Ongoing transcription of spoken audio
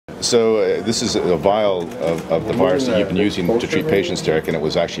This is a vial of the virus that you've been using to treat patients, Derek, and it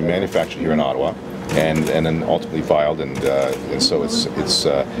was actually manufactured here in Ottawa, and then ultimately vialed, and so it's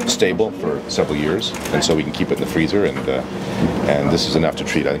stable for several years, and so we can keep it in the freezer, and this is enough to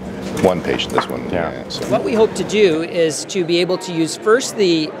treat one patient. This one. Yeah. What we hope to do is to be able to use first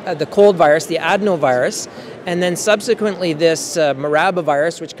the cold virus, the adenovirus, and then subsequently this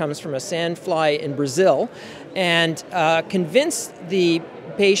marabavirus, which comes from a sandfly in Brazil, and convince the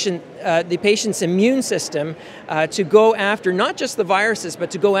patient's immune system to go after not just the viruses, but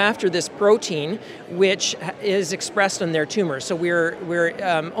to go after this protein which is expressed on their tumors. So we're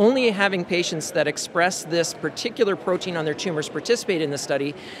only having patients that express this particular protein on their tumors participate in the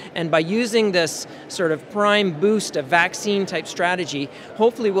study, and by using this sort of prime boost, a vaccine type strategy,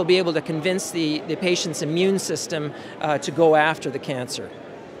 hopefully we'll be able to convince the patient's immune system to go after the cancer.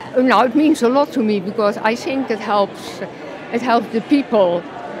 Now, it means a lot to me because I think it helps the people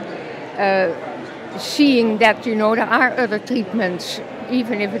seeing that, there are other treatments,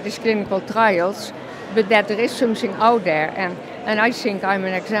 even if it is clinical trials, but that there is something out there. And I think I'm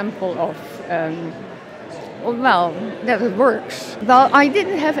an example of, that it works. Well, I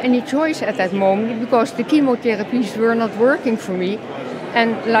didn't have any choice at that moment because the chemotherapies were not working for me.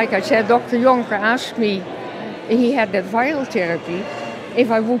 And like I said, Dr. Jonker asked me, he had that viral therapy, if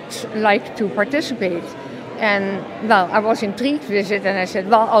I would like to participate. And I was intrigued with it, and I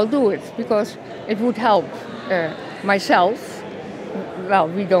said, I'll do it because it would help myself. Well,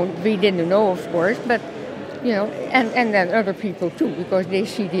 we didn't know, of course, but and then other people too, because they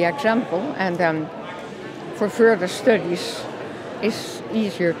see the example, and for further studies, it's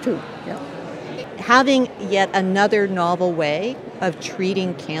easier too. Yeah. Having yet another novel way of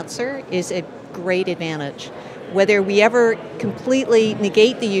treating cancer is a great advantage. Whether we ever completely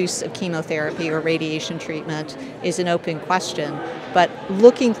negate the use of chemotherapy or radiation treatment is an open question, but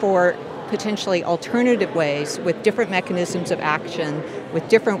looking for potentially alternative ways with different mechanisms of action, with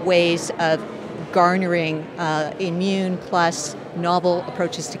different ways of garnering immune plus novel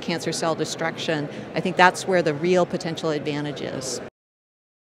approaches to cancer cell destruction, I think that's where the real potential advantage is.